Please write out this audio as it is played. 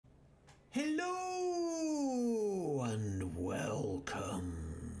Hello and welcome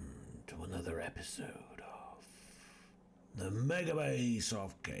to another episode of the Megabase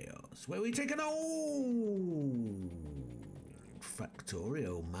of Chaos, where we take an old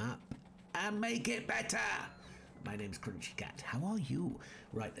Factorio map and make it better. My name's Crunchy Cat. How are you?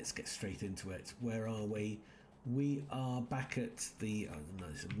 Right, let's get straight into it. Where are we? We are back at the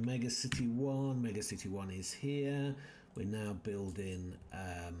Mega City 1. Mega City 1 is here. We're now building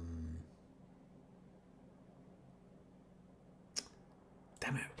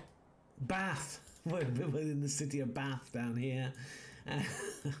damn it, Bath. We're in the city of Bath down here. And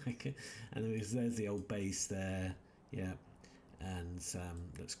there's the old base there. Yeah. And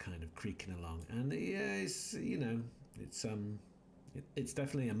that's kind of creaking along. And yeah, it's, you know, it's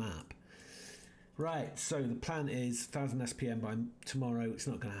definitely a map. Right, so the plan is 1000 SPM by tomorrow. It's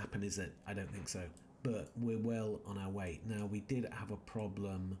not going to happen, is it? I don't think so. But we're well on our way. Now, we did have a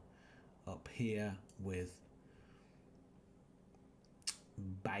problem up here with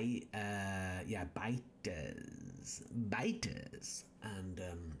biters. And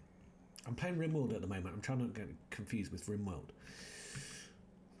I'm playing RimWorld at the moment. I'm trying not to get confused with RimWorld.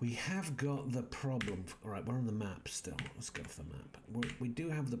 We have got the problem. All right, we're on the map still. Let's go off the map. We do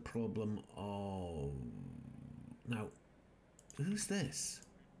have the problem of now. Who's this?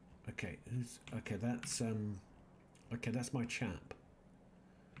 Okay, that's that's my chap.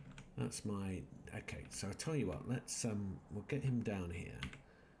 That's my okay. So I tell you what. Let's we'll get him down here,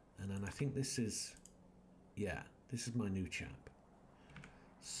 and then I think this is this is my new chap.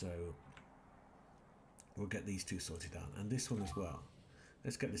 So we'll get these two sorted out, and this one as well.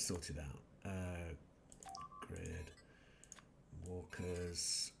 Let's get this sorted out. Grid,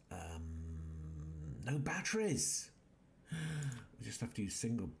 walkers, no batteries. We just have to use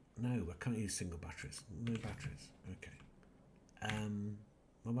single. No, I can't use single batteries. No batteries. Okay.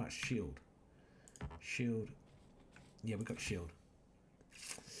 What about shield? Shield. Yeah, we got shield.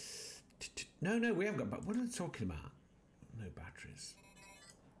 No, we haven't got. But what are they talking about? No batteries.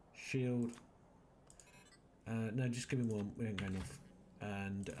 Shield. No, just give me one. We ain't got enough.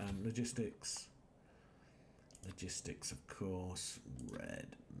 And logistics, of course,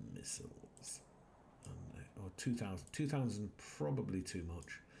 red missiles, or 2000 probably too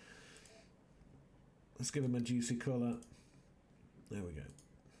much. Let's give them a juicy colour. There we go.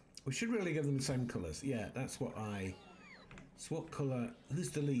 We should really give them the same colours. Yeah, that's what I... So what colour...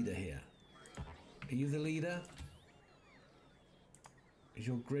 Who's the leader here? Are you the leader? Is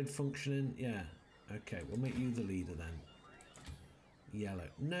your grid functioning? Yeah. Okay, we'll make you the leader then. Yellow.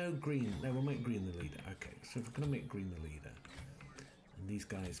 No, green. No, we'll make green the leader. Okay, so if we're going to make green the leader, and these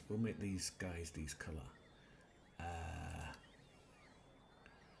guys, we'll make these guys these colour.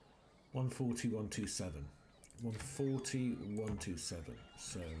 140, 127. 140, 127.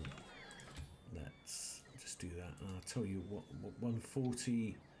 So let's just do that. And I'll tell you what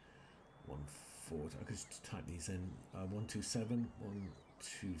 140, 140. I could just type these in. 127,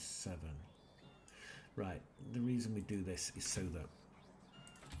 127. Right. The reason we do this is so that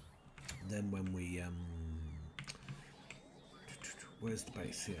then when we where's the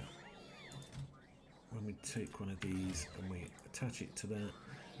base here? When we take one of these and we attach it to that,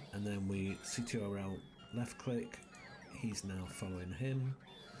 and then we CTRL left click, he's now following him,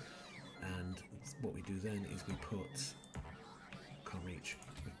 and what we do then is we put we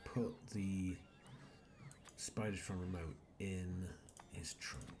put the Spidertron remote in his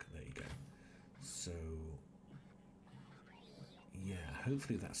trunk. There you go. So yeah,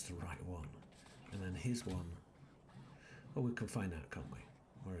 hopefully that's the right one. And then his one, well, we can find out, can't we?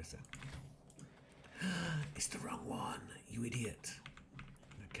 Where is it? It's the wrong one, you idiot.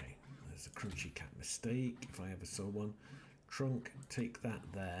 Okay, there's a Crunchy Cat mistake, if I ever saw one. Trunk, take that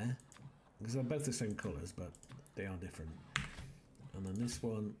there. Because they're both the same colours, but they are different. And then this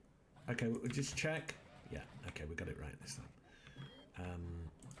one, okay, we'll just check. Yeah, okay, we got it right this time.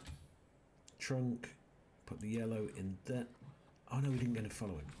 Trunk, put the yellow in there. Oh no, we didn't get to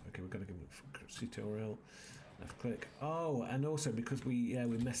follow him. Okay, we've got to give him a tutorial. Left click. Oh, and also because we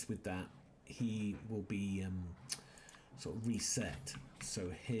messed with that, he will be sort of reset.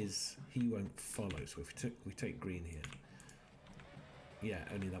 So he won't follow. So if we take green here, yeah,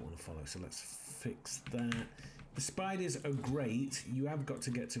 only that one will follow. So let's fix that. The spiders are great. You have got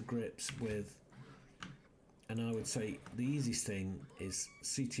to get to grips with, and I would say the easiest thing is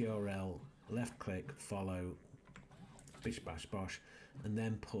CTRL, left click, follow, bish bash bosh, and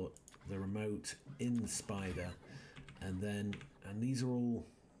then put the remote in the spider, and these are all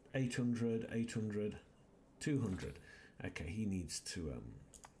 800, 800, 200. Okay, he needs to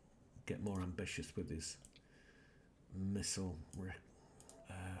get more ambitious with his missile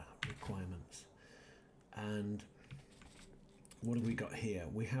requirements. And what have we got here?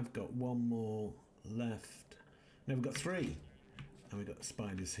 We have got one more left. No, we've got 3. And we've got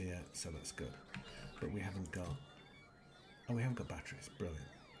spiders here, so that's good. But we haven't got... Oh, we haven't got batteries. Brilliant.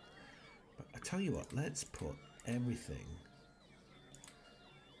 But I tell you what, let's put everything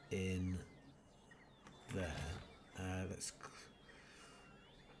in there. Let's...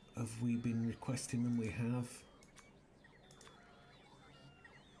 Have we been requesting them? We have.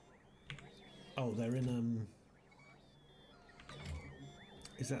 Oh, they're in...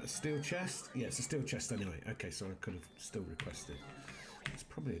 Is that a steel chest? Yeah, it's a steel chest anyway. Okay, so I could have still requested. It's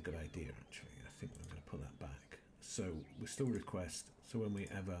probably a good idea, actually. I think I'm going to put that back. So we still request. So when we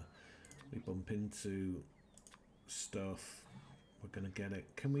bump into stuff, we're going to get it.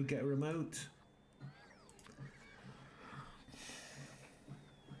 Can we get a remote?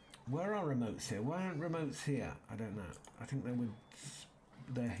 Where are remotes here? Why aren't remotes here? I don't know. I think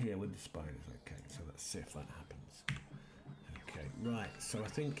they're here with the spiders. Okay, so let's see if that happens. Okay, right. So I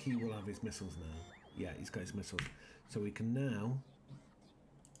think he will have his missiles now. Yeah, he's got his missiles. So we can now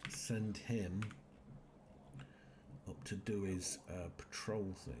send him up to do his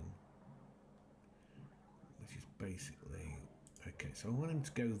patrol thing, which is basically... Okay, so I want him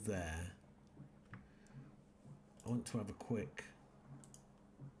to go there. I want to have a quick...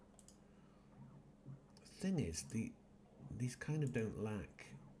 The thing is, these kind of don't lack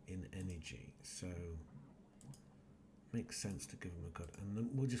in energy, so makes sense to give them a good... And then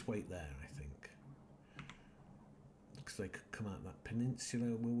we'll just wait there, I think. Because they could come out that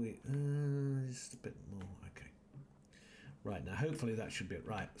peninsula, will we? Just a bit more, okay. Right, now hopefully that should be it.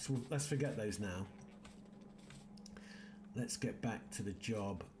 Right, so let's forget those now. Let's get back to the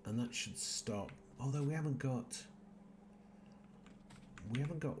job, and that should stop. Although we haven't got...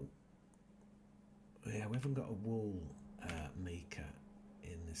 Yeah, we haven't got a wool maker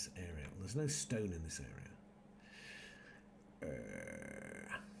in this area. Well, there's no stone in this area.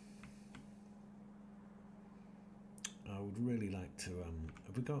 I would really like to...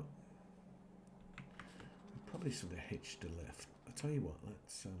 have we got... We probably should have hitched a lift. I'll tell you what,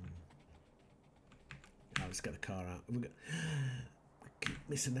 let's... let's get the car out. We keep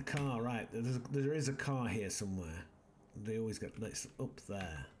missing the car, right. There is a car here somewhere. They always get... It's up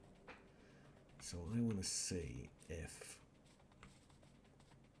there. So I want to see if...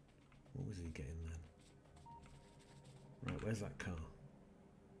 What was he getting then? Right, where's that car?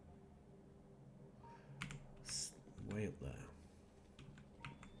 It's way up there.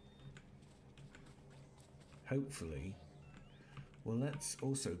 Hopefully... Well, let's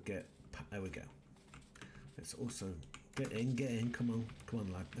also get... There we go. Let's also... Get in, come on,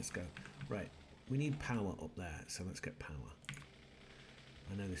 lad, let's go. Right, we need power up there, so let's get power.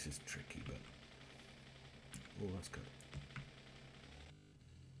 I know this is tricky, but... Oh, that's good.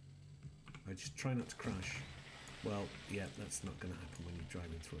 I just try not to crash. Well, yeah, that's not going to happen when you're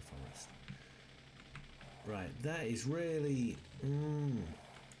driving through a forest. Right, that is really...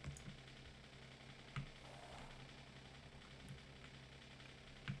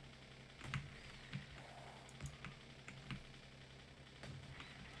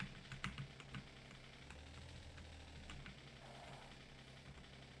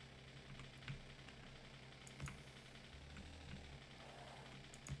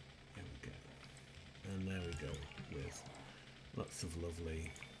 Lots of lovely,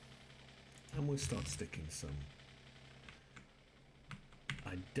 and we'll start sticking some.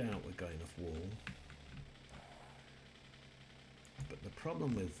 I doubt we're going off wall, but the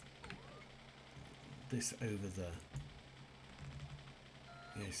problem with this over the...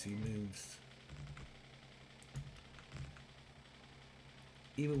 Yes, he moves.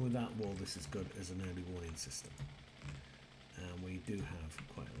 Even with that wall, this is good as an early warning system. And we do have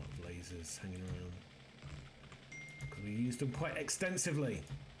quite a lot of lasers hanging around. We used them quite extensively.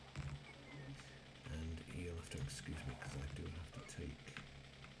 And you'll have to excuse me because I do have to take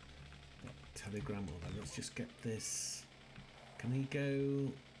that telegram. Although let's just get this. Can he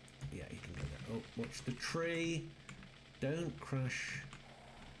go? Yeah, he can go there. Oh, watch the tree. Don't crash.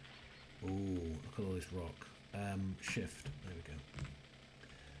 Oh, look at all this rock. Shift. There we go.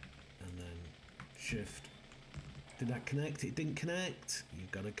 And then shift. Did that connect? It didn't connect.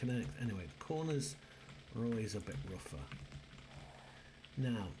 You've got to connect. Anyway, the corners are always a bit rougher.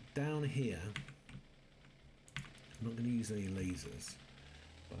 Now, down here, I'm not going to use any lasers,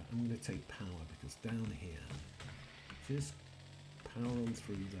 but I'm going to take power because down here, just power on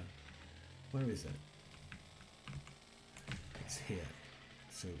through the... Where is it? It's here.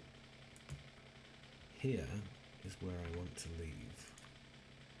 So, here is where I want to leave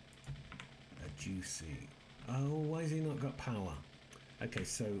a juicy... Oh, why has he not got power? Okay,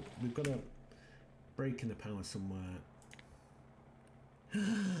 so we've got to breaking the power somewhere.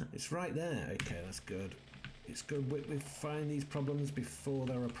 It's right there. Okay, that's good. It's good we find these problems before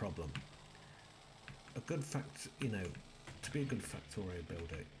they're a problem. A good to be a good Factorio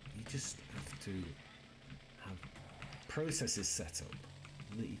builder, you just have to have processes set up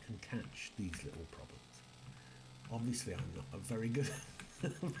that you can catch these little problems. Obviously, I'm not a very good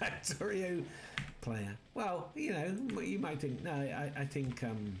Factorio player. Well, you might think, no, I think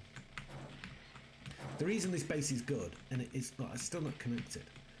the reason this base is good, and it's still not connected,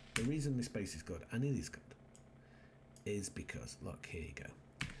 the reason this base is good, and it is good, is because, look, here you go,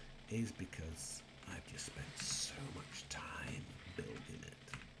 is because I've just spent so much time building it.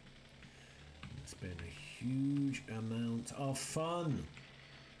 It's been a huge amount of fun.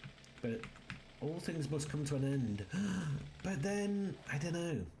 But all things must come to an end. But then, I don't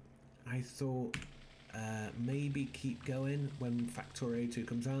know. I thought maybe keep going when Factorio 2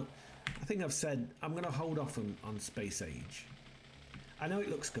 comes out. I think I've said I'm going to hold off on Space Age. I know it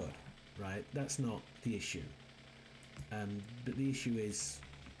looks good, right? That's not the issue. But the issue is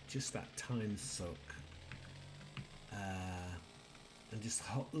just that time suck, and just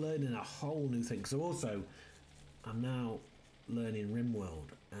learning a whole new thing. So also, I'm now learning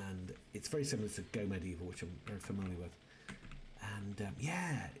RimWorld, and it's very similar to Go Medieval, which I'm very familiar with. And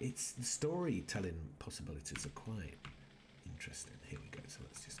yeah, it's the storytelling possibilities are quite interesting. Here we go. So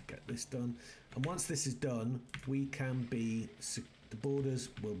let's just get this done. And once this is done, we can be the borders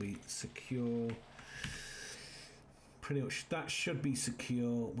will be secure. Pretty much that should be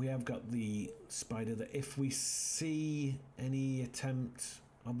secure. We have got the spider that if we see any attempt,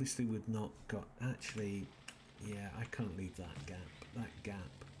 obviously we've not got, actually, yeah, I can't leave that gap,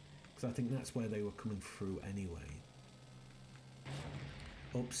 because I think that's where they were coming through anyway.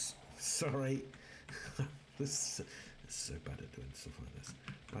 Oops, sorry. This is so bad at doing stuff like this.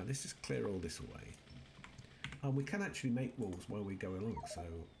 Right, let's just clear all this away. And we can actually make walls while we go along, so,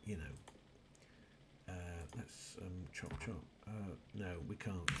 let's chop. No, we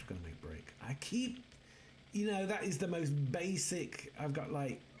can't. It's going to make break. I keep, that is the most basic. I've got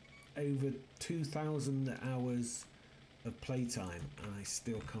like over 2,000 hours of playtime, and I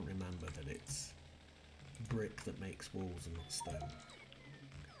still can't remember that it's brick that makes walls and not stone.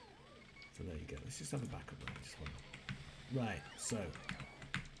 So there you go. Let's just have a backup right. Right. So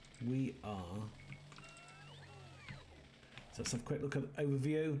we are. So let's have a quick look at the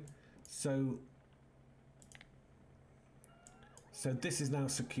overview. So this is now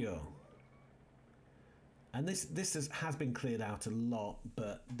secure, and this has been cleared out a lot,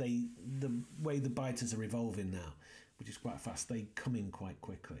 but the way the biters are evolving now, which is quite fast, they come in quite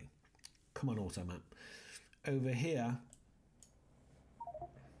quickly. Come on, automap. Over here,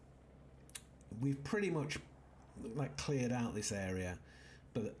 we've pretty much like cleared out this area,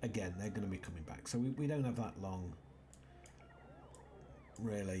 but again, they're going to be coming back, so we don't have that long,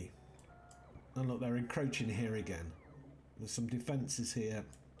 really. And look, they're encroaching here again. There's some defences here,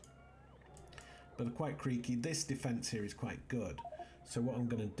 but they're quite creaky. This defence here is quite good. So what I'm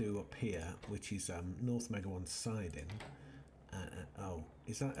going to do up here, which is North Mega 1 siding. Oh,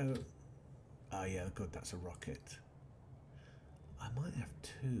 is that a... Oh yeah, good, that's a rocket. I might have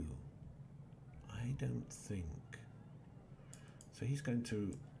two. I don't think. So he's going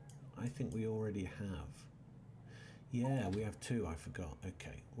to... I think we already have. Yeah, we have two, I forgot.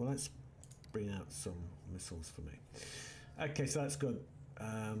 Okay, well let's bring out some missiles for me. Okay, so that's good.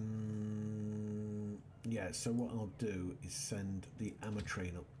 Yeah, so what I'll do is send the Ammer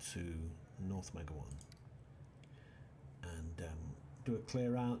train up to North Mega 1 and do a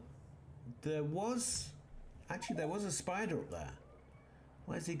clear out. There was a spider up there.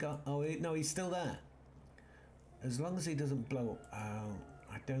 Where's he got? Oh, no, he's still there. As long as he doesn't blow up.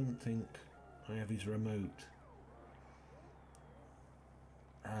 I don't think I have his remote.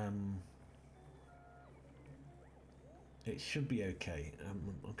 It should be okay.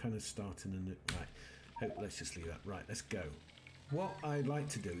 I'm kind of starting a new... Right, let's just leave that. Right, let's go. What I'd like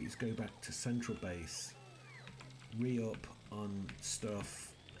to do is go back to central base, re-up on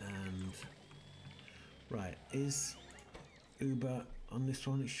stuff, and... Right, is Uber on this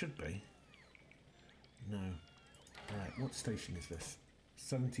one? It should be. No. Right, what station is this?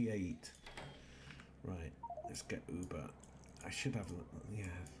 78. Right, let's get Uber. I should have, yeah,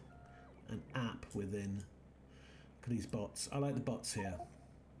 an app within... Look at these bots. I like the bots here.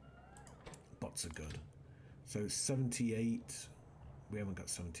 Bots are good. So 78. We haven't got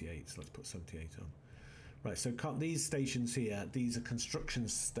 78, so let's put 78 on. Right, so these stations here, these are construction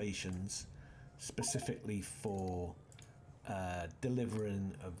stations specifically for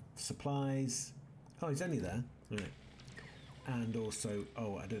delivering of supplies. Oh, he's only there. Right. And also,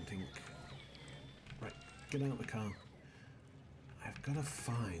 oh, I don't think Get out of the car. I've got to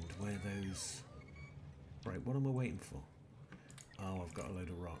find where those... Right, what am I waiting for? Oh, I've got a load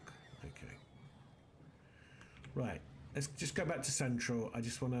of rock. Okay. Right, let's just go back to Central. I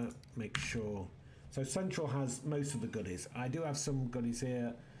just want to make sure. So Central has most of the goodies. I do have some goodies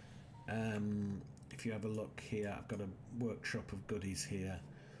here. If you have a look here, I've got a workshop of goodies here.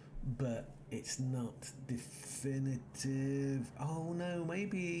 But it's not definitive. Oh no,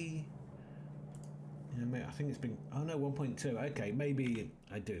 maybe... Yeah, I think it's been... Oh no, 1.2. Okay, maybe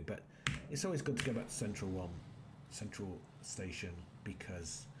I do. But it's always good to go back to Central Station,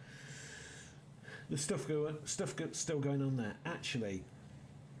 because... There's stuff still going on there. Actually,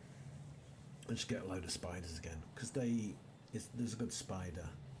 I'll just get a load of spiders again, because there's a good spider.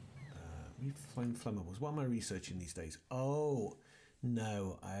 Flame flammables. What am I researching these days? Oh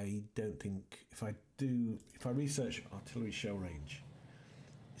no, I don't think if I research artillery shell range,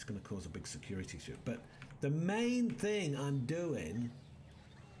 it's going to cause a big security issue. But the main thing I'm doing,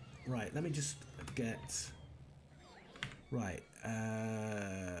 right? Let me just get. Right,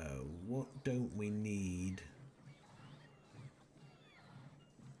 what don't we need?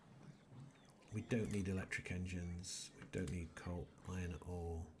 We don't need electric engines. We don't need coal, iron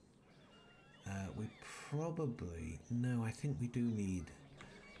ore. We probably... No, I think we do need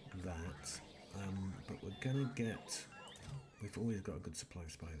that. But we're going to get... We've always got a good supply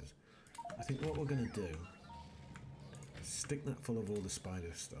of spiders. I think what we're going to do is stick that full of all the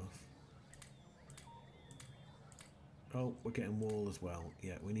spider stuff. Oh, we're getting wall as well.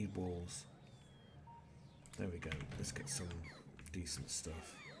 Yeah, we need walls. There we go. Let's get some decent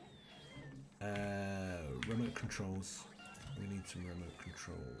stuff. Remote controls. We need some remote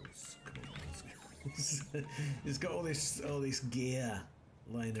controls. Come on, it's got all this gear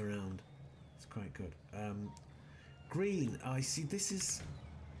lying around. It's quite good. Green. I see. This is.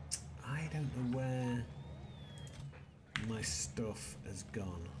 I don't know where my stuff has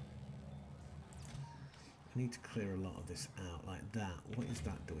gone. I need to clear a lot of this out, like that. What is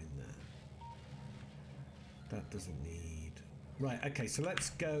that doing there? That doesn't need... Right, okay, so let's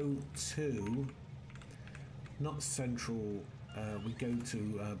go to... Not Central, we go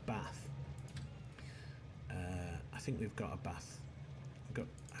to Bath. I think we've got a Bath.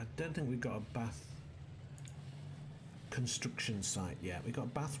 I don't think we've got a Bath construction site yet. We've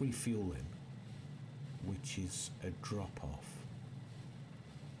got Bath refueling, which is a drop-off.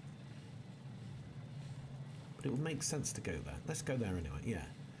 But it would make sense to go there. Let's go there anyway, yeah.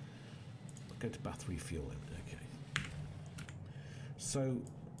 We'll go to Bath refueling, okay. So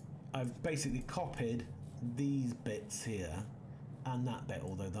I've basically copied these bits here and that bit,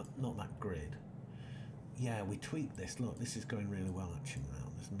 although not that grid. Yeah, we tweaked this. Look, this is going really well actually now.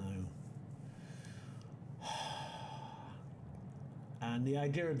 There's no... And the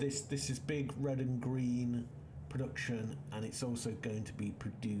idea of this is big red and green production, and it's also going to be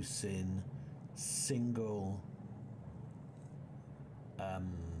producing single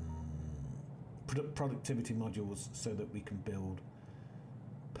productivity modules so that we can build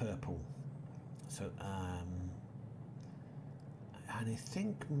purple. So and I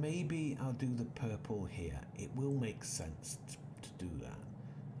think maybe I'll do the purple here. It will make sense to do that.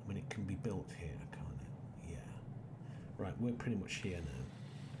 I mean, it can be built here, can't it? Yeah. Right, we're pretty much here now.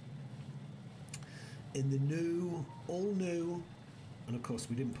 In the new, all new, and of course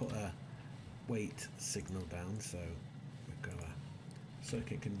we didn't put a wait signal down, so we've got a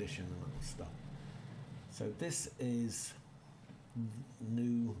circuit condition and that'll stop. So this is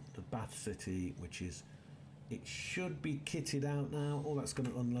new, the Bath City, which is, it should be kitted out now. All that's going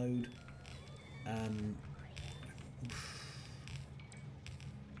to unload.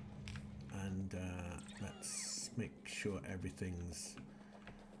 Let's make sure everything's,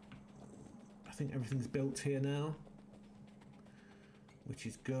 I think everything's built here now, which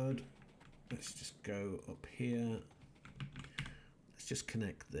is good. Let's just go up here. Let's just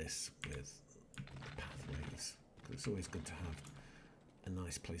connect this with the pathways, because it's always good to have a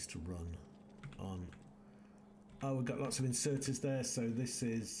nice place to run on. Oh, we've got lots of inserters there, so this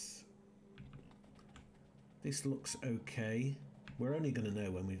looks okay. We're only going to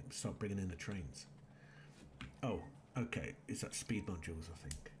know when we start bringing in the trains. Oh, okay. Is that speed modules, I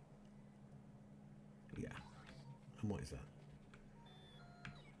think? Yeah. And what is that?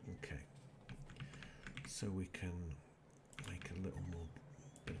 Okay. So we can make a little more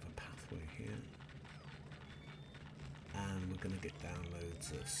bit of a pathway here. And we're going to get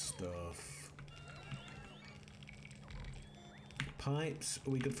downloads of stuff. Pipes. Are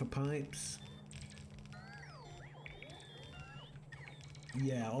we good for pipes?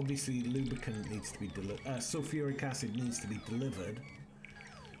 Yeah, obviously lubricant needs to be delivered. Sulfuric acid needs to be delivered.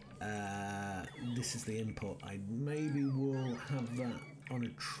 The this is the input. I maybe will have that on a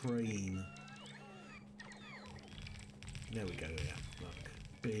train. There we go, yeah, look.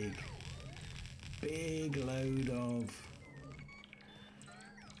 Big load of...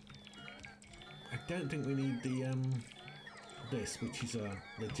 I don't think we need the, this, which is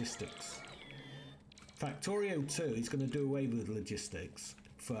logistics. Factorio 2 is going to do away with logistics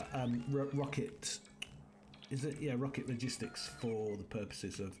for rocket... Is it? Yeah, rocket logistics for the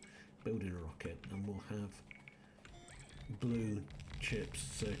purposes of building a rocket, and we'll have blue chips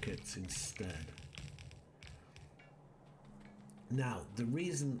circuits instead. Now, the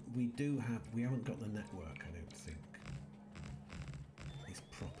reason we haven't got the network, I don't think, is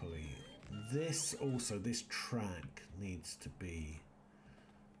properly. This track needs to be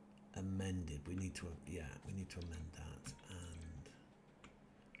amended. We need to amend that. And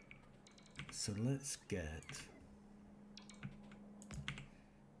so let's get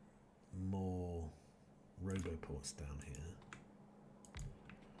more roboports down here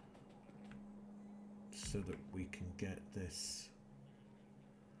so that we can get this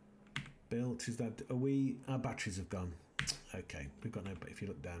built. Is that, our batteries have gone. Okay, we've got no, but if you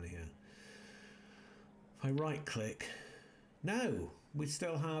look down here, if I right click, no, we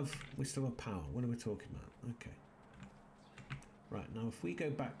still have power. What are we talking about? Okay. Right, now if we go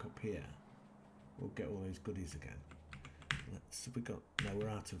back up here, we'll get all those goodies again. We're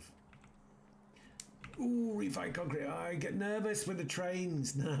out of, ooh, refined concrete. I get nervous with the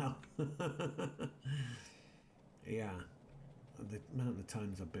trains now. Yeah, the amount of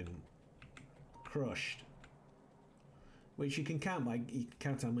times I've been crushed, which you can count by, you can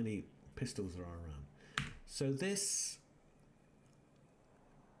count how many pistols there are around. So this,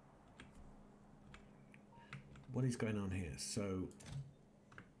 what is going on here? So,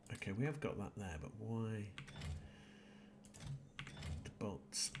 okay, we have got that there, but why the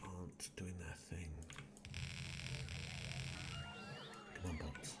bolts aren't doing their thing? Come on,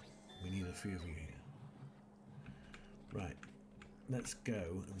 bolts. We need a few of you here. Right, let's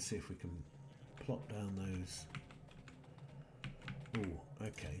go and see if we can plop down those. Oh,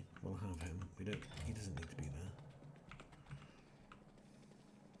 okay, we'll have him. He doesn't need to be there.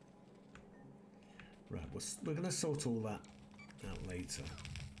 Right, we're going to sort all that out later.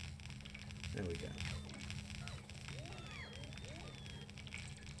 There we go.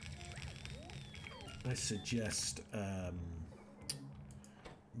 I suggest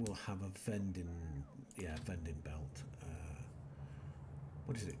we'll have a vending belt.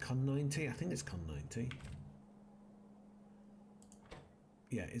 What is it, Con 90? I think it's Con 90.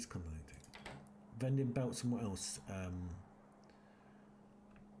 Yeah, it's Con 90. Vending belts and what else?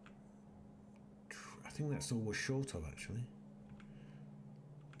 I think that's all we're short of, actually.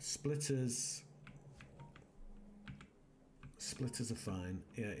 Splitters. Splitters are fine.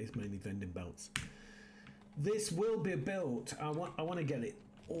 Yeah, it's mainly vending belts. This will be built. I want to get it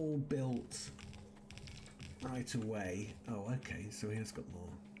all built right away. Oh, okay. So he has got more.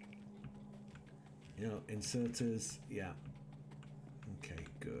 You know, inserters. Yeah. Okay,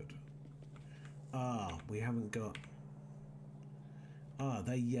 good. Ah, we haven't got. Ah,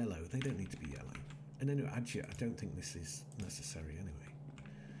 they're yellow. They don't need to be yellow. And anyway, actually, I don't think this is necessary anyway.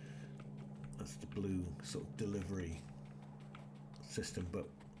 That's the blue sort of delivery system, but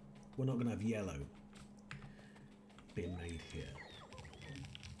we're not going to have yellow being made here.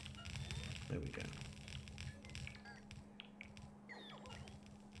 There we go.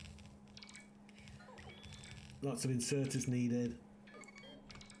 Lots of inserters needed.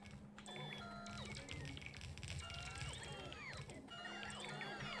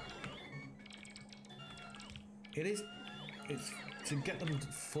 It's to get them to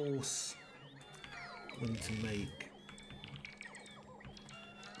force them to make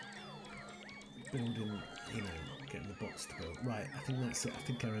building, you know, getting the box to build. Right, I think that's it. I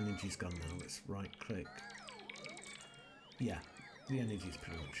think our energy's gone now. Let's right click. Yeah, the energy's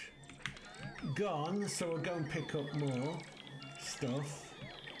pretty much gone, so we'll go and pick up more stuff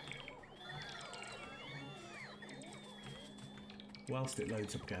whilst it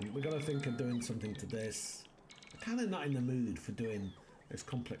loads up again. We've got to think of doing something to this. I'm kind of not in the mood for doing those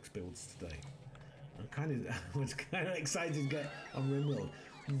complex builds today. I was kind of excited to get on RimWorld.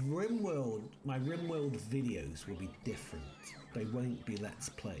 My RimWorld videos will be different. They won't be Let's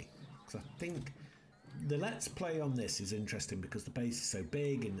Play. Because I think the Let's Play on this is interesting because the base is so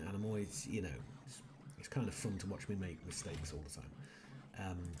big and I'm always, you know, it's kind of fun to watch me make mistakes all the time.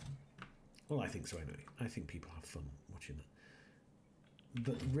 Well, I think so anyway. I think people have fun watching it.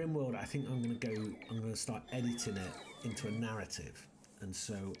 But RimWorld, I think I'm going to start editing it into a narrative. And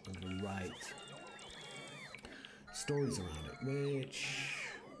so I'm going to write stories around it, which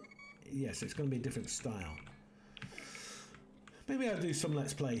yes, it's going to be a different style. Maybe I'll do some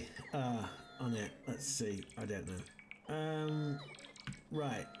Let's Play on it. Let's see. I don't know.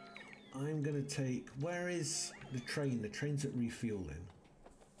 Right. I'm going to take... Where is the train? The train's at refueling.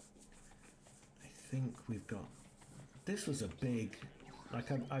 I think we've got... This was a big...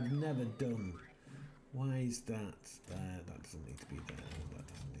 Like, I've never done... Why is that there? That doesn't need to be there. That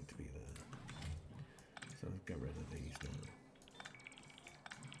doesn't need to be there. So I'll get rid of these now.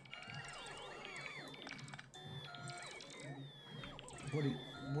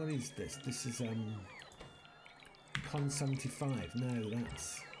 What is this? This is Con 75. No,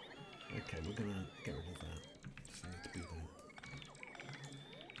 that's okay. We're gonna get rid of that. Doesn't need to be there.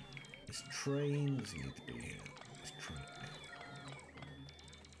 This train doesn't need to be here. This track.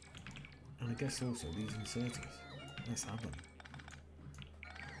 And I guess also these inserters. Let's have them.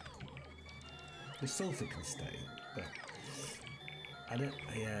 The sulfur can stay, but I don't.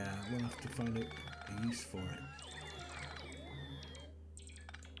 Yeah, we'll have to find a use for it.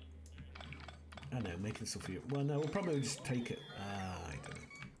 I know, making sulfur. Well, no, we'll probably just take it. I don't know.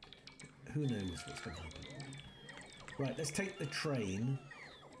 Who knows what's going to happen? Right, let's take the train.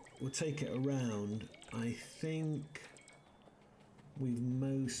 We'll take it around. I think we've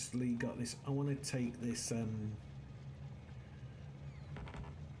mostly got this. I want to take this.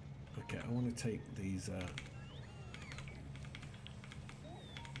 Okay, I want to take these.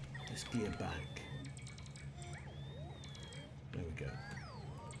 This gear back. There we go.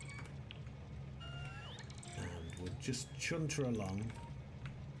 We'll just chunter along.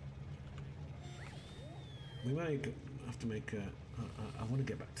 We might have to make a... I want to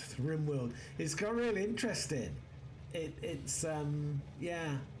get back to the rim world. It's got really interesting. It's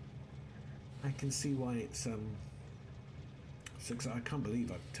yeah. I can see why it's so I can't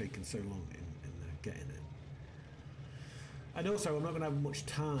believe I've taken so long in getting it. And also, I'm not going to have much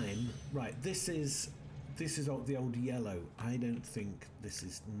time. Right, this is the old yellow. I don't think this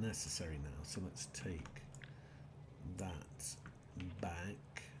is necessary now. So let's take that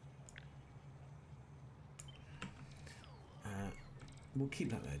back. We'll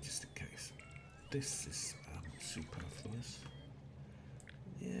keep that there just in case. This is superfluous.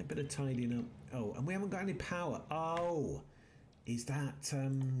 Yeah, a bit of tidying up. Oh, and we haven't got any power. Oh, is that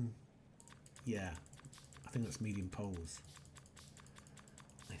yeah, I think that's medium poles.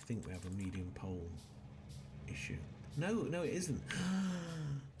 I think we have a medium pole issue. No, it isn't.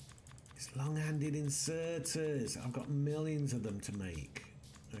 It's long-handed inserters. I've got millions of them to make.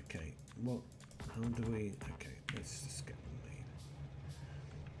 Okay, well, how do we... Okay, let's just get them made.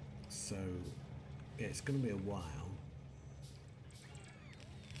 So, yeah, it's going to be a while.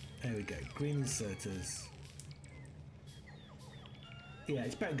 There we go, green inserters. Yeah,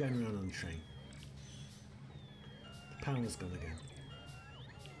 it's better going around on the train. The power's gone again.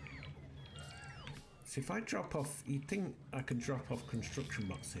 So if I drop off, you'd think I could drop off construction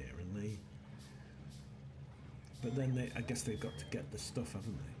bots here, and they... But then I guess they've got to get the stuff,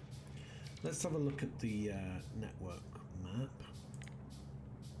 haven't they? Let's have a look at the network map.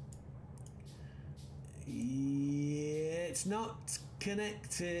 Yeah, it's not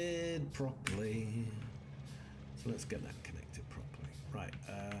connected properly. So let's get that connected properly. Right,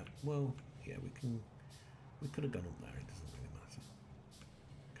 well, yeah, we could have gone up there, it doesn't really matter.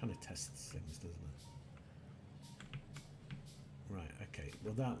 Kind of tests things, doesn't it? Right, okay,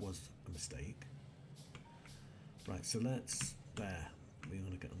 well that was a mistake. Right, so let's, there, we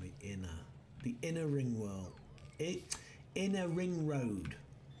want to get on the inner ring world. Inner ring road.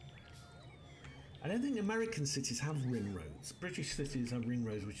 I don't think American cities have ring roads. British cities have ring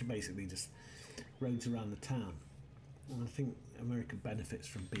roads, which are basically just roads around the town. And I think America benefits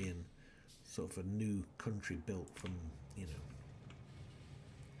from being sort of a new country built from, you know,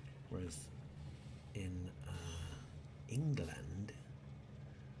 whereas in England...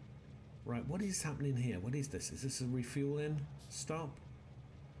 Right, what is happening here? What is this? Is this a refueling stop?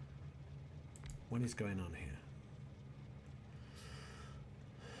 What is going on here?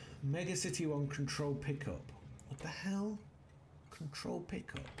 Mega City 1 control pickup. What the hell? Control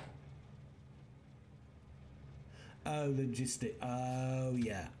pickup. Oh, logistic. Oh,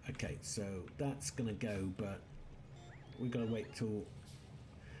 yeah. Okay, so that's gonna go, but we've got to wait till...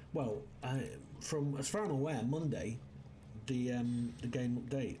 Well, from as far as I'm aware, Monday, the game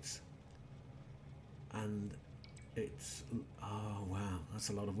updates. And it's... Oh, wow. That's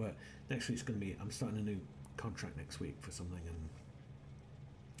a lot of work. Next week's going to be... I'm starting a new contract next week for something, and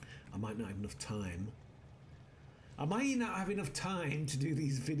I might not have enough time. I might not have enough time to do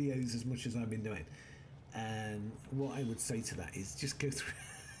these videos as much as I've been doing. And what I would say to that is just go through...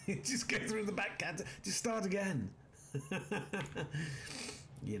 just go through the back cat. Just start again.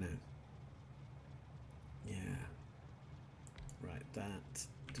 You know. That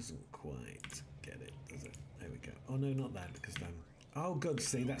doesn't quite get it, does it? There we go. Oh no, not that, because then... Oh good,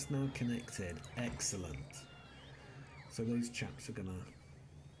 see, that's now connected. Excellent. So those chaps are gonna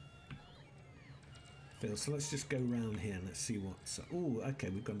fill. So let's just go round here and let's see what's... Oh, okay,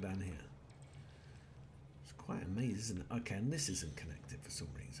 we've gone down here. It's quite a maze, isn't it? Okay, and this isn't connected for some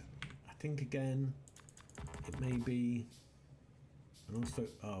reason. I think again, it may be... And also,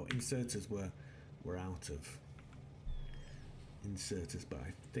 oh, inserters were out of inserters, but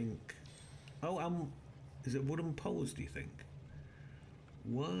I think... Oh, is it wooden poles, do you think?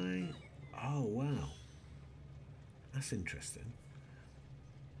 Why? Oh, wow. That's interesting.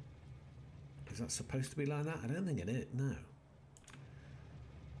 Is that supposed to be like that? I don't think it is, no.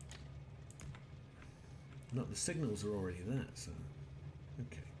 Not the signals are already there, so...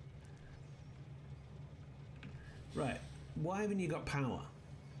 Okay. Right. Why haven't you got power?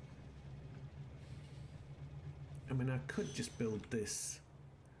 I mean, I could just build this.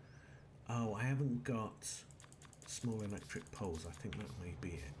 Oh, I haven't got small electric poles. I think that may be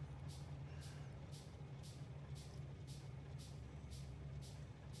it.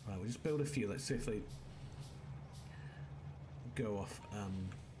 Right, we'll just build a few. Let's see if they go off.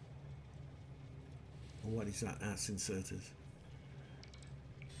 What is that? That's inserters.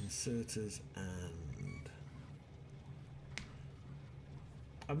 Inserters, and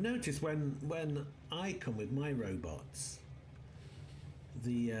I've noticed when I come with my robots,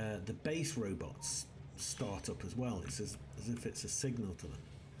 the base robots start up as well. It's as if it's a signal to them.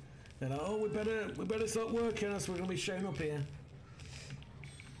 They're like, oh, we better start working, else we're going to be showing up here.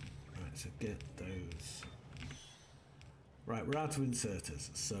 Right, so get those. Right, we're out of inserters,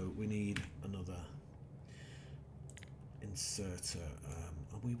 so we need another inserter.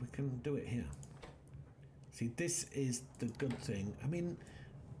 We can do it here. See, this is the good thing. I mean,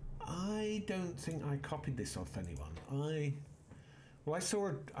 I don't think I copied this off anyone. Well, I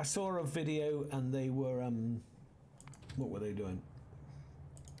saw a video and they were what were they doing?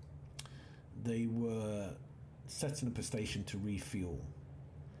 They were setting up a station to refuel.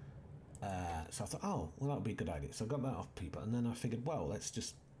 So I thought, oh, well, that would be a good idea. So I got that off people, and then I figured, well, let's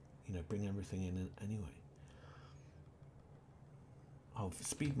just, you know, bring everything in anyway. Oh, for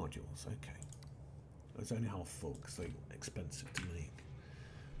speed modules, okay. It's only half full because they're expensive to make.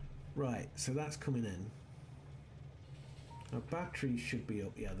 Right, so that's coming in. Our batteries should be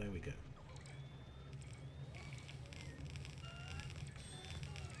up. Yeah, there we go.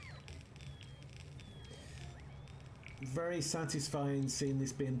 Very satisfying seeing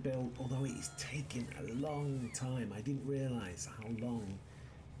this being built, although it is taking a long time. I didn't realise how long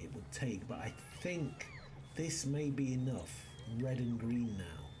it would take, but I think this may be enough red and green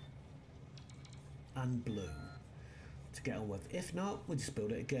now, and blue, to get on with. If not, we'll just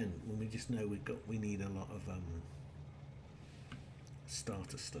build it again when we just know we need a lot of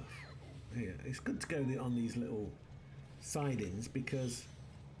starter stuff. Yeah, it's good to go on these little sidings because...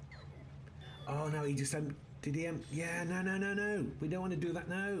 Oh no, he just did he yeah, no, we don't want to do that.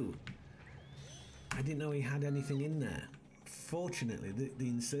 No, I didn't know he had anything in there. Fortunately,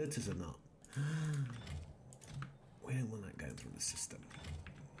 the inserters are not. We don't want that going through the system.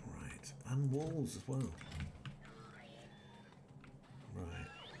 Right, and walls as well.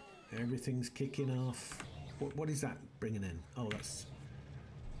 Right, everything's kicking off. What is that bringing in? Oh, that's...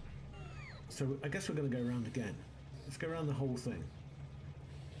 So I guess we're going to go around again. Let's go around the whole thing.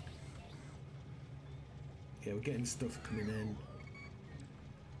 Yeah, we're getting stuff coming in.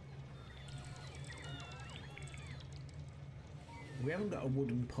 We haven't got a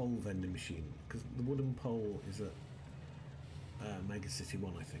wooden pole vending machine because the wooden pole is at Mega City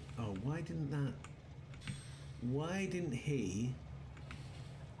 1, I think. Oh, why didn't he?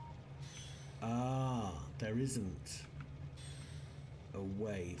 Ah, there isn't a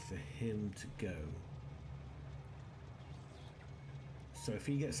way for him to go. So if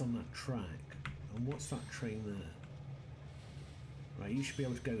he gets on that track, and what's that train there? Right, you should be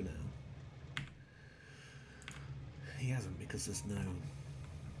able to go now. He hasn't because there's no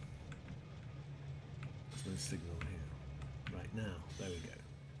signal here. Right, now, there we go.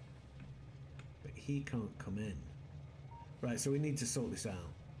 But he can't come in. Right, so we need to sort this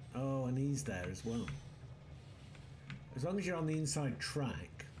out. Oh, and he's there as well. As long as you're on the inside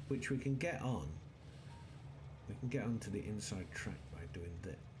track, which we can get on, we can get onto the inside track by doing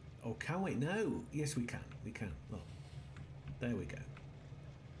this. Oh, can we? No. Yes, we can. We can. Look. There we go.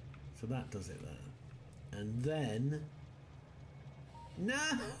 So that does it there. And then... No!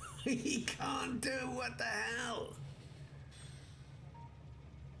 He can't do it! What the hell?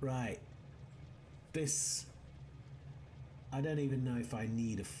 Right. This... I don't even know if I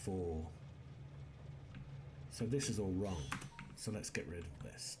need a 4. So this is all wrong. So let's get rid of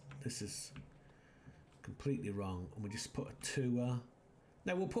this. This is completely wrong, and we just put a 2.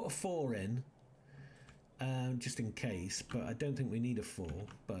 No, we'll put a 4 in, just in case, but I don't think we need a 4,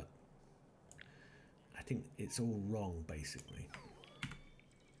 but I think it's all wrong, basically.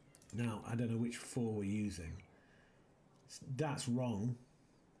 Now, I don't know which 4 we're using. That's wrong.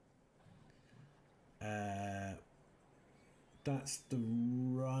 That's the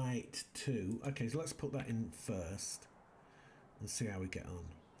right 2. Okay, so let's put that in first and see how we get on.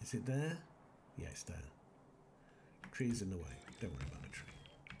 Is it there? Yeah, it's there. Tree's in the way. Don't worry about the tree.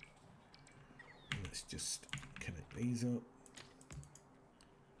 Let's just connect these up.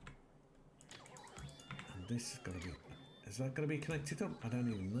 And this has got to be... Is that going to be connected up? I don't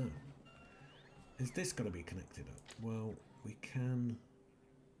even know. Is this going to be connected up? Well, we can...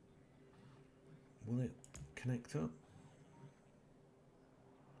 Will it connect up?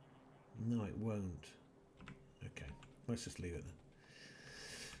 No, it won't. Okay, let's just leave it then.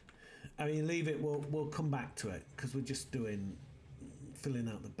 I mean, leave it. We'll come back to it because we're just filling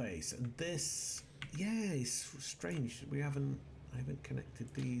out the base. And this, yeah, it's strange. I haven't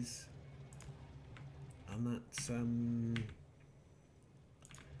connected these, and that's wait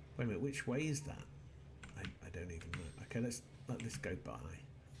a minute. Which way is that? I don't even know. Okay, let's let this go by.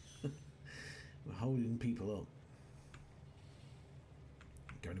 We're holding people up,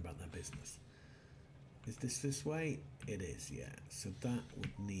 going about their business. Is this way? It is, yeah. So that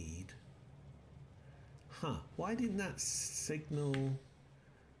would need... Huh, why didn't that signal...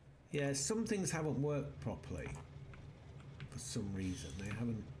 Yeah, some things haven't worked properly. For some reason. They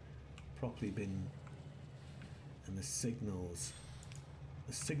haven't properly been... And the signals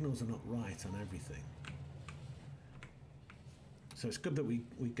are not right on everything. So it's good that we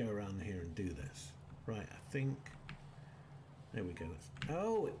go around here and do this. Right, I think... There we go.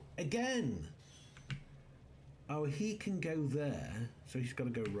 Oh, again! Oh, he can go there, so he's got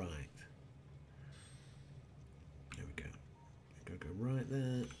to go right. There we go. Got to go right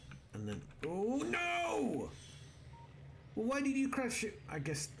there, and then... Oh, no! Well, why did you crash it? I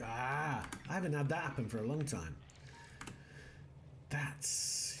guess... I haven't had that happen for a long time.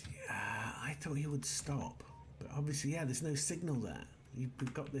 That's... I thought he would stop. But obviously, yeah, there's no signal there.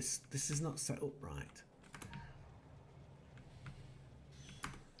 We've got this... This is not set up right.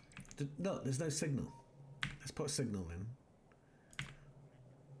 Look, there's no signal. Let's put a signal in.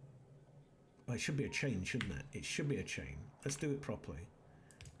 Well, it should be a chain, shouldn't it? It should be a chain. Let's do it properly.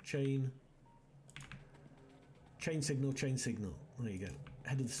 Chain. Chain signal, chain signal. There you go.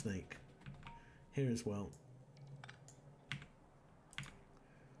 Head of the snake. Here as well.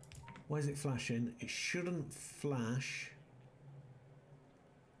 Why is it flashing? It shouldn't flash.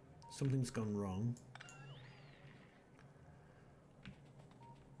 Something's gone wrong.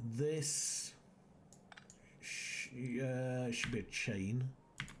 This should be a chain.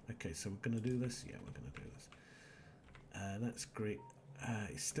 Okay, so we're going to do this. Yeah, we're going to do this. That's great.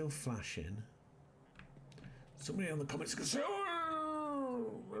 It's still flashing. Somebody in the comments can say,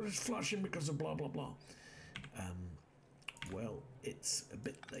 "Oh, it's flashing because of blah blah blah." Well, it's a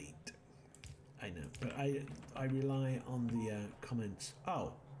bit late. I know, but I rely on the comments.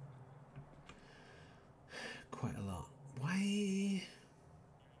 Oh, quite a lot. Why?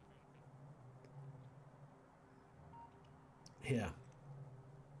 Here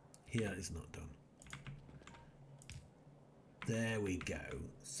is not done. There we go.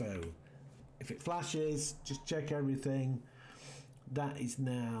 So if it flashes, just check everything. That is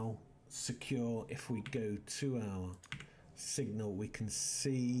now secure. If we go to our signal, we can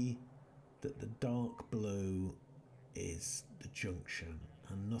see that the dark blue is the junction,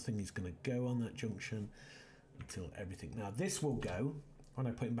 and nothing is going to go on that junction until everything. Now this will go when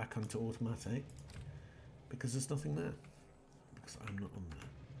I put him back onto automatic, because there's nothing there. Because I'm not on there.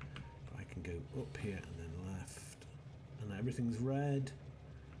 But I can go up here and then left, and everything's red.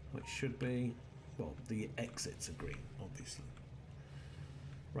 Well, it should be. Well, the exits are green, obviously.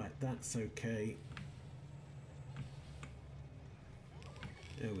 Right, that's okay.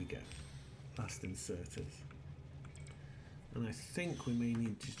 There we go. Last inserters. And I think we may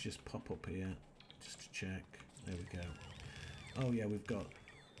need to just pop up here just to check. There we go. Oh yeah, we've got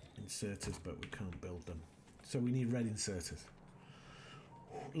inserters, but we can't build them. So we need red inserters.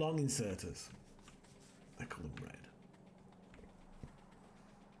 Long inserters. I call them red.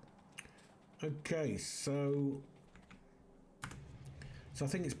 Okay, so I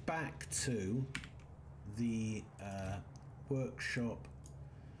think it's back to the workshop,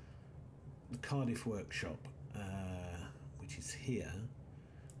 the Cardiff workshop, which is here.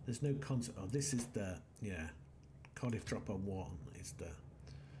 There's no concept. Oh, this is the, yeah, Cardiff Dropper 1 is the,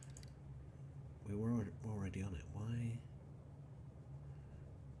 we were already on it. Why?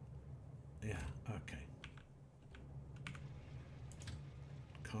 Yeah, okay.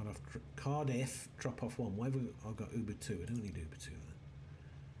 Cardiff, drop off 1. Why have I got Uber 2? I don't need Uber 2 then.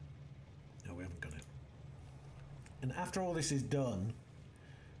 No, we haven't got it. And after all this is done,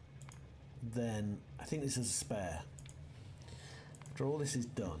 then I think this is a spare. After all this is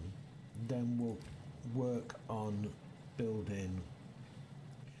done, then we'll work on building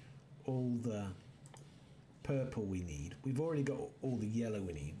all the purple we need. We've already got all the yellow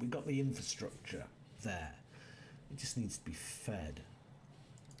we need. We've got the infrastructure there. It just needs to be fed.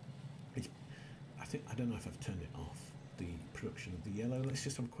 I don't know if I've turned it off, the production of the yellow. Let's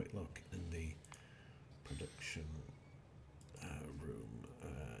just have a quick look in the production room.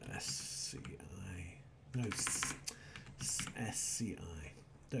 SCI. No, SCI.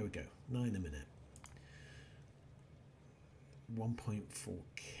 There we go. 9 a minute.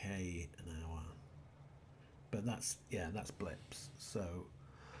 1.4k an hour. But that's, yeah, that's blips. So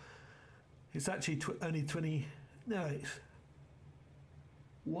it's actually only 20. No, it's.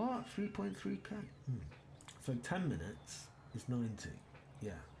 What? 3.3k? So 10 minutes is 90.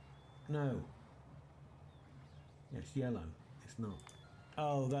 Yeah. No. Yeah, it's yellow. It's not.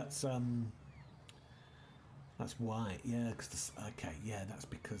 Oh, that's white. Yeah, because okay. Yeah, that's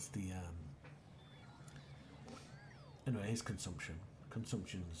because the anyway, here's consumption.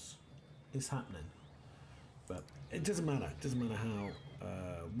 Consumption's is happening, but it doesn't matter. It doesn't matter how.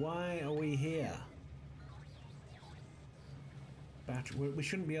 Why are we here? Battery. We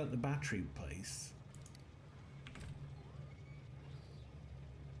shouldn't be at the battery place.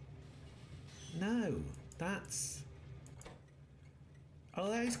 No, that's. Oh,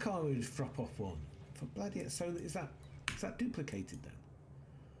 that is carriage drop off 1. For bloody. So is that duplicated then?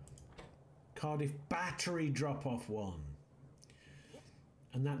 Cardiff battery drop off 1.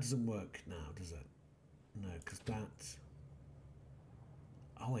 And that doesn't work now, does it? No, because that.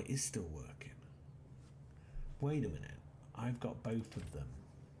 Oh, it is still working. Wait a minute. I've got both of them.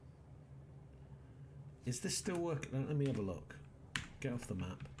 Is this still working? Let me have a look. Get off the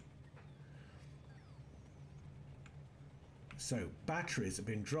map. So, batteries have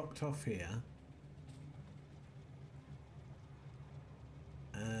been dropped off here.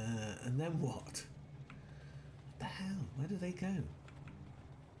 And then what? What the hell? Where do they go?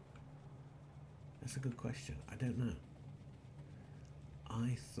 That's a good question. I don't know.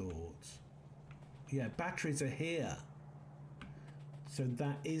 I thought... Yeah, batteries are here. So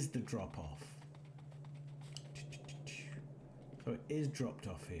that is the drop-off. So it is dropped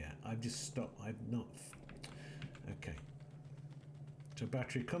off here. I've just stopped. I've not... Okay. So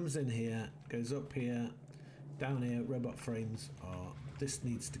battery comes in here, goes up here, down here, robot frames are... This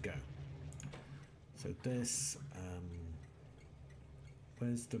needs to go. So this...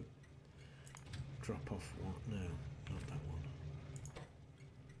 where's the drop-off one? No, not that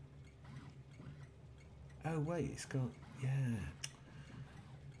one. Oh, wait, it's got... Yeah.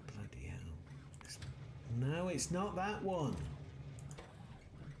 Bloody hell. No, it's not that one.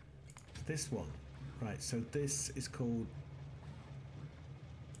 It's this one. Right, so this is called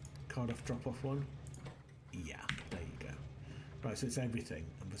Cardiff drop-off 1. Yeah, there you go. Right, so it's everything.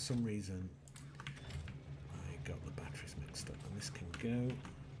 And for some reason, I got the batteries mixed up. And this can go.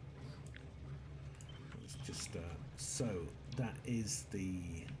 Let's just... so, that is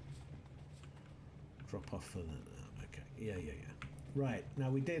the drop-off for that. Okay, yeah. Right, now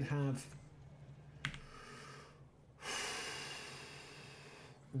we did have...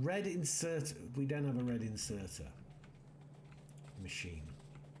 red inserter. We don't have a red inserter machine.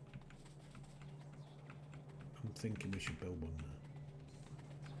 I'm thinking we should build one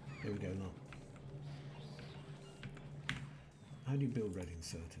there. Here we go, now. How do you build red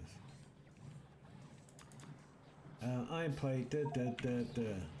inserters? Iron plate,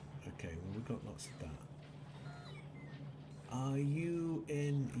 Okay, well we've got lots of that. Are you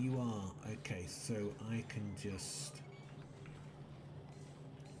in? You are. Okay, so I can just...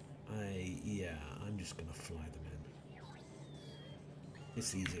 yeah, I'm just gonna fly them in.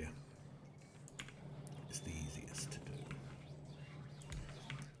 It's easier. It's the easiest to do.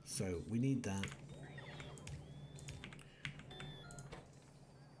 So we need that.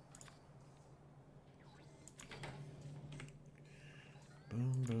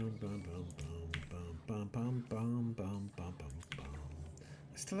 Bum bum bum bum bum bum bum bum bum bum bum.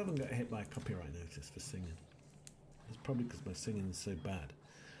 I still haven't got hit by a copyright notice for singing. It's probably because my singing is so bad.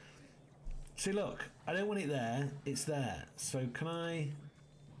 See, look, I don't want it there. It's there. So can I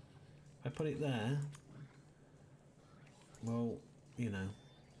put it there? Well, you know,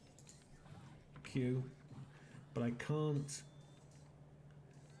 Q, but I can't.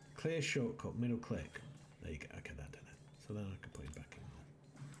 Clear shortcut, middle click. There you go. Okay, that did it. So then I can put it back in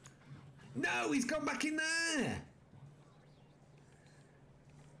No, he's gone back in there.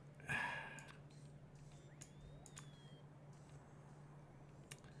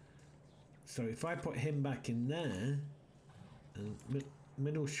 So if I put him back in there, and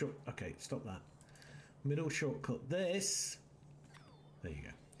middle short, okay, stop that. Middle shortcut this. There you go.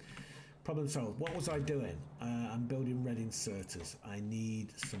 Problem solved. What was I doing? I'm building red inserters. I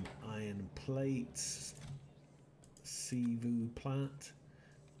need some iron plates, Sivu plat,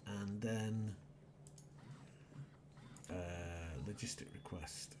 and then logistic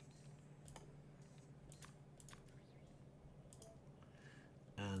request.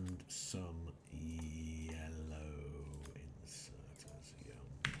 And some yellow inserters.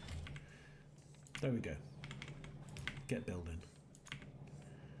 Yeah. There we go. Get building.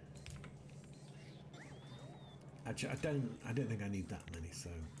 Actually, I don't think I need that many, so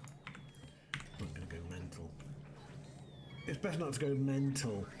I'm not going to go mental. It's best not to go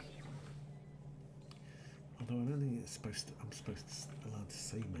mental. Although I don't think it's supposed to. I'm supposed to allowed to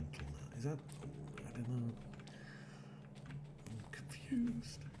say mental now. Is that? I don't know. I'm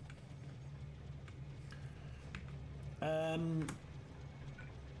confused.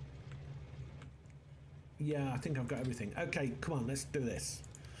 Yeah, I think I've got everything. Okay, come on, let's do this.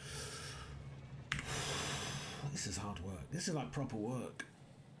 This is hard work. This is like proper work.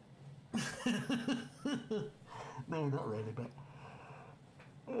 No, not really, but...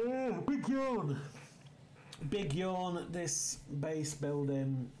 Oh, big yawn. Big yawn, this base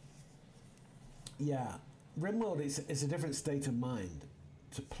building. Yeah, RimWorld is a different state of mind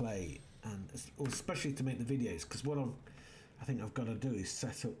to play, and especially to make the videos, because what I think I've got to do is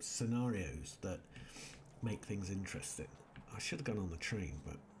set up scenarios that make things interesting. I should have gone on the train,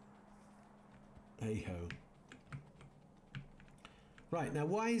 but hey-ho. Right, now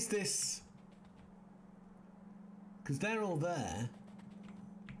why is this... Because they're all there.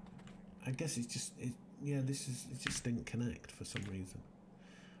 I guess it's just... yeah, it just didn't connect for some reason.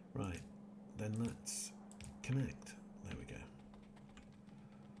 Right, then let's connect. There we go.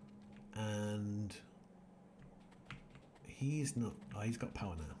 And... he's not... oh, he's got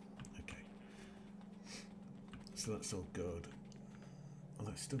power now. Okay. So that's all good. Oh,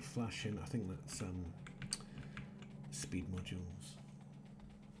 that's still flashing. I think that's speed modules.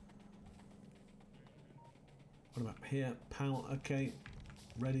 What about here? Power, okay.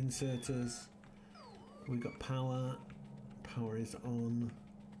 Red inserters. We got power. Power is on.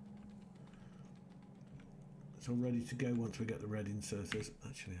 It's all ready to go once we get the red inserters.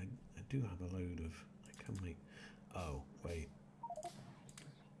 Actually, I do have a load of... I can make... oh, wait.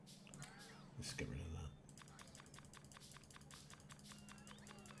 Let's get rid of that.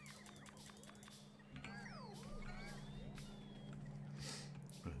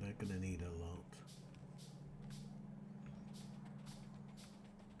 Right, they're going to need a lot.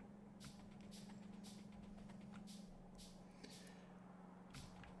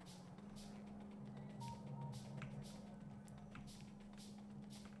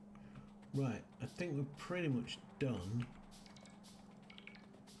 Right, I think we're pretty much done.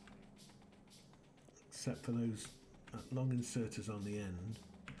 Except for those long inserters on the end.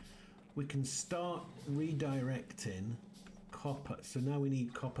 We can start redirecting copper. So now we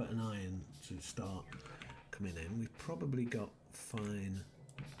need copper and iron to start coming in. We've probably got fine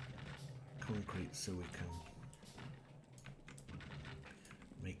concrete so we can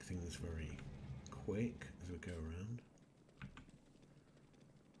make things very quick as we go around.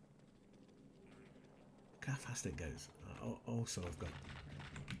 Look how fast it goes. Also, I've got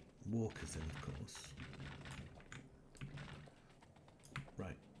walkers in, of course.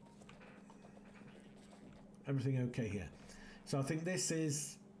 Right. Everything okay here. So I think this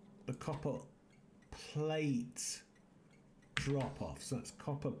is the copper plate drop off. So that's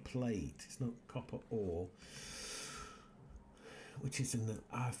copper plate. It's not copper ore. Which is in the...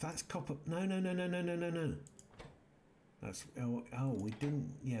 if that's copper... No. That's... oh, we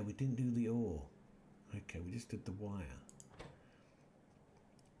didn't... yeah, we didn't do the ore. Okay, we just did the wire.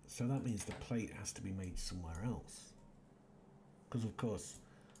 So that means the plate has to be made somewhere else. Because, of course,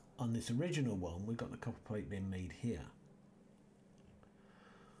 on this original one, we've got the copper plate being made here.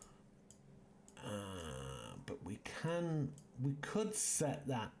 But we could set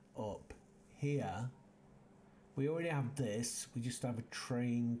that up here. We already have this. We just have a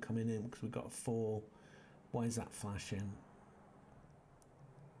train coming in because we've got a 4. Why is that flashing?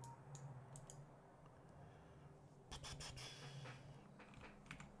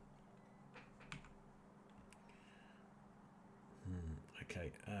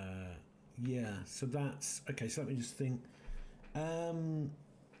 Okay, yeah, so that's... okay, so let me just think.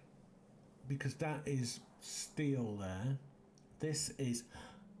 Because that is steel there. This is...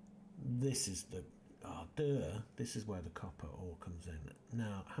 This is the, oh, duh, this is where the copper ore comes in.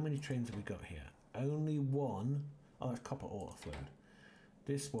 Now, how many trains have we got here? Only one. Oh, that's copper ore offload.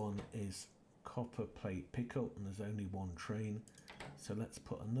 This one is copper plate pickup, and there's only one train. So let's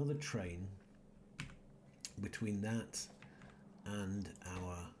put another train between that and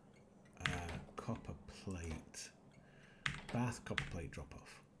our copper plate, Bath copper plate drop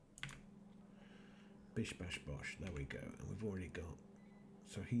off. Bish bash bosh, there we go. And we've already got,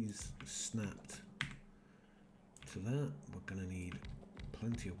 so he's snapped to that. We're gonna need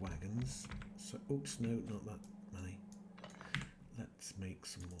plenty of wagons. So, oops, no, not that many. Let's make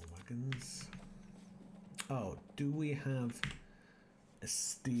some more wagons. Oh, do we have a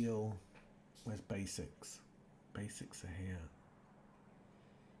steel? Where's basics? Basics are here.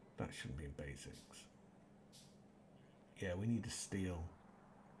 That shouldn't be in basics. Yeah, we need a steel.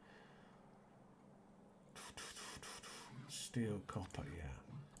 Steel, copper, yeah.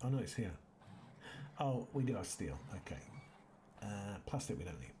 Oh no, it's here. Oh, we do have steel, okay. Plastic we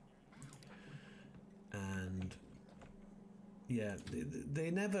don't need. And yeah,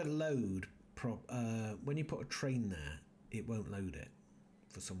 they never load when you put a train there, it won't load it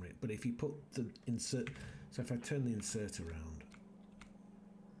for some reason. But if you put the insert, so if I turn the inserter around,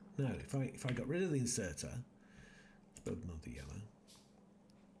 no, if I got rid of the inserter, let's build another yellow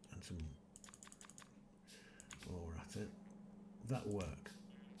and some ore at it. That'll work.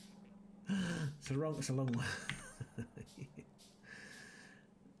 It's a long way.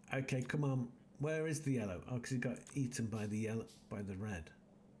 Okay, come on. Where is the yellow? Oh, because it got eaten by the yellow, by the red.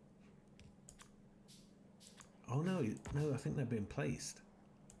 Oh no, no, I think they're being placed.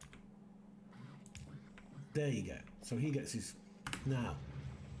 There you go. So he gets his. Now,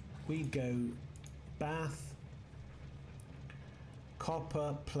 we go Bath,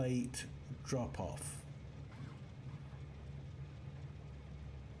 copper plate drop off.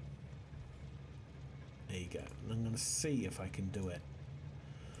 There you go. And I'm going to see if I can do it.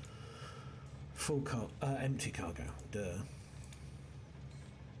 Full empty cargo. Duh.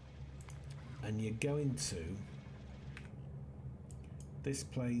 And you're going to this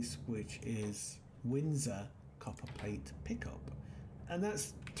place, which is Windsor copper plate pickup. And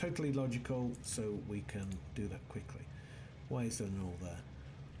that's totally logical, so we can do that quickly. Why is there an all there?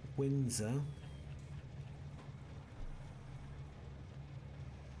 Windsor.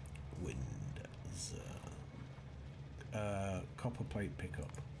 Copper plate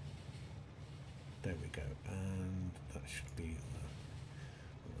pickup. There we go, and that should be.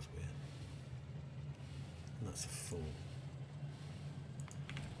 That was weird. And that's a full.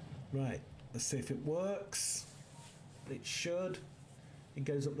 Right. Let's see if it works. It should. It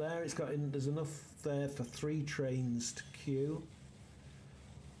goes up there. It's got in. There's enough there for 3 trains to queue.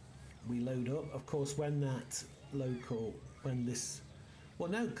 We load up. Of course, when that local, when this,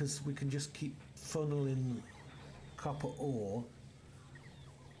 well, no, because we can just keep funneling copper ore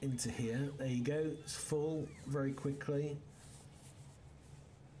into here. There you go. It's full very quickly.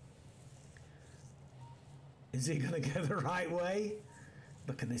 Is he going to go the right way?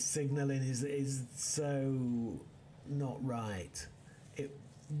 Look at this signaling is so not right. It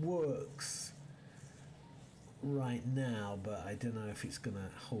works right now, but I don't know if it's going to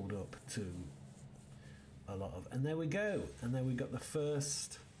hold up to a lot of. And there we go. And then we got the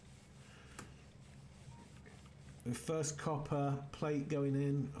first copper plate going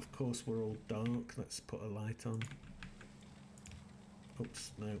in. Of course, we're all dark. Let's put a light on.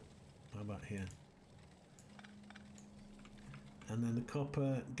 Oops, no. How about here? And then the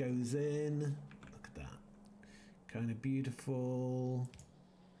copper goes in. Look at that. Kind of beautiful.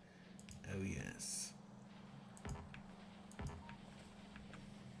 Oh, yes.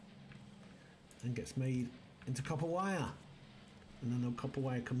 And gets made into copper wire. And then the copper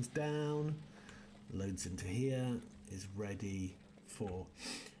wire comes down, loads into here, is ready for.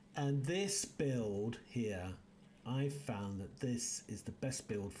 And this build here, I found that this is the best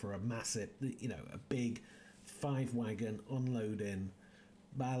build for a massive, you know, a big 5-wagon unloading,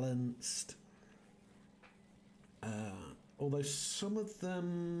 balanced. Although some of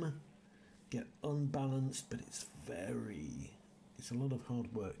them get unbalanced, but it's a lot of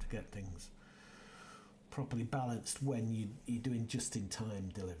hard work to get things properly balanced when you're doing just-in-time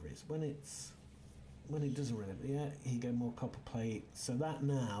deliveries. When it doesn't really, yeah, you get more copper plate. So that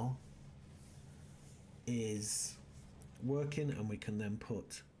now is working, and we can then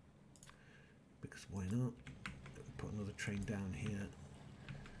put, because why not, put another train down here.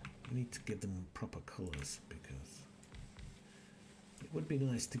 We need to give them proper colours, because it would be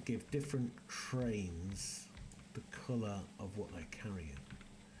nice to give different trains the colour of what they're carrying.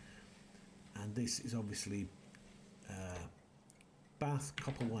 And this is obviously Bath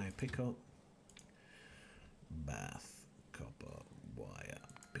copper wire pickup. Bath copper wire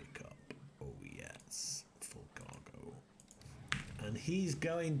pickup. Oh yes, full cargo. And he's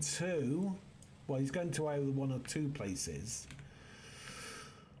going to, well, he's going to either one or two places,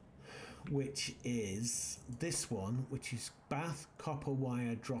 which is this one, which is Bath copper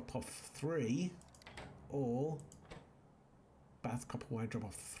wire drop off 3, or Bath copper wire drop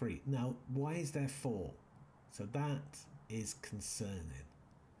off 3. Now, why is there 4? So that is concerning,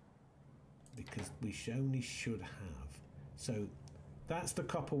 because we only should have. So that's the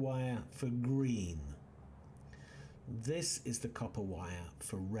copper wire for green. This is the copper wire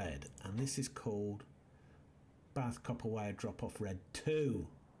for red, and this is called Bath copper wire drop off red 2.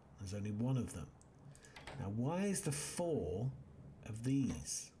 There's only one of them. Now, why is there 4 of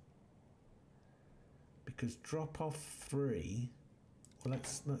these? Because drop off 3. Well,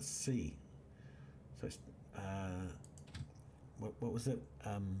 let's see. So it's what was it?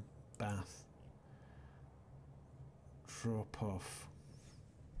 Bath drop off.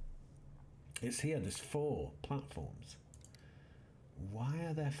 It's here. There's 4 platforms. Why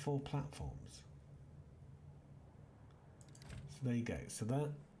are there 4 platforms? So there you go. So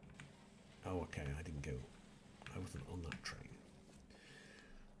that. Oh, okay. I didn't go. I wasn't on that train.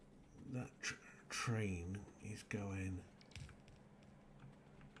 That train is going.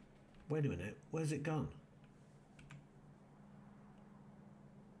 Wait a minute. Where's it gone?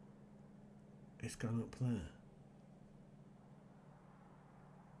 It's gone up there.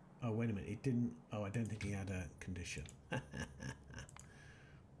 Oh, wait a minute. It didn't. Oh, I don't think he had a condition. There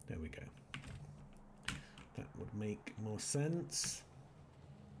we go. That would make more sense.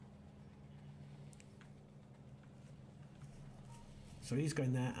 So he's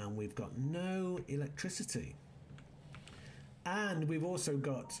going there, and we've got no electricity. And we've also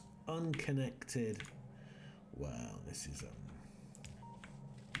got unconnected. Well, this is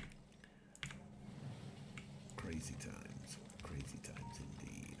crazy times. Crazy times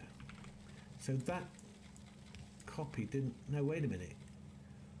indeed. So that copy didn't. No, wait a minute.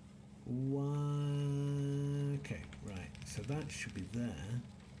 Okay, right. So that should be there.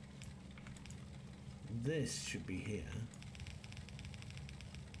 This should be here.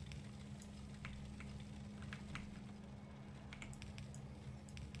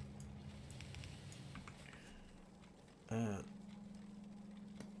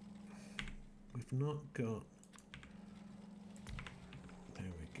 We've not got.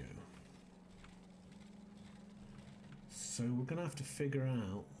 There we go. So we're going to have to figure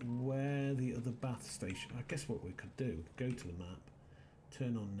out where the other Bath station. I guess what we could do, go to the map,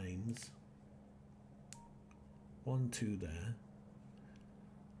 turn on names. 1, 2 there.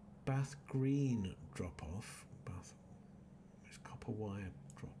 Bath green drop off. Bath. There's copper wire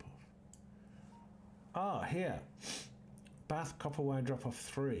drop off. Ah, here. Bath copper wire drop off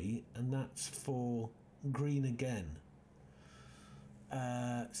 3, and that's for green again.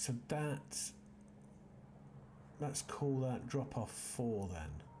 So let's call that drop off 4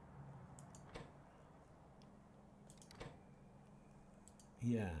 then.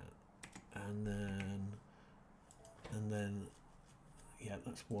 Yeah, and then yeah,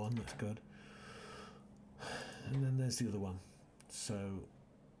 that's 1. That's good. And then there's the other one. So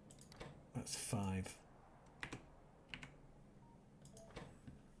that's 5.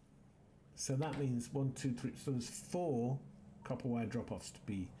 So that means 1, 2, 3. So there's 4 copper wire drop-offs to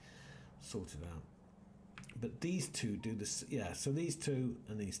be sorted out. But these 2 do this. Yeah, so these 2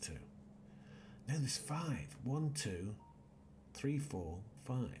 and these 2. No, there's 5. 1, 2, 3, 4,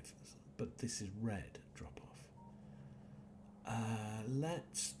 5. But this is red drop-off.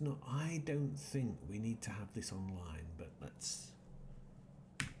 Let's not. I don't think we need to have this online, but let's.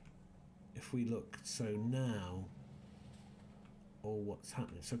 If we look, so now. Or what's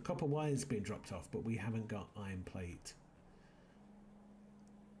happening. So copper wire's been dropped off, but we haven't got iron plate.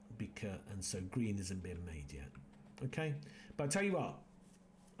 And so green isn't being made yet. Okay? But I'll tell you what,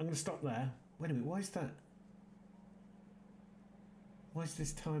 I'm going to stop there. Wait a minute, why is that? Why is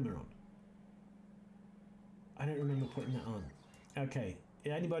this timer on? I don't remember putting that on. Okay,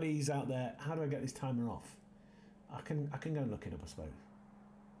 anybody's out there, how do I get this timer off? I can go and look it up, I suppose.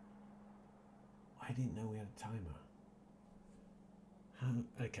 I didn't know we had a timer.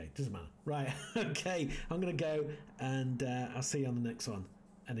 Okay, doesn't matter. Right, okay, I'm going to go, and I'll see you on the next one.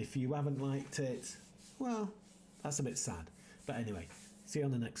 And if you haven't liked it, well, that's a bit sad. But anyway, see you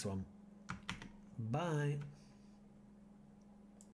on the next one. Bye.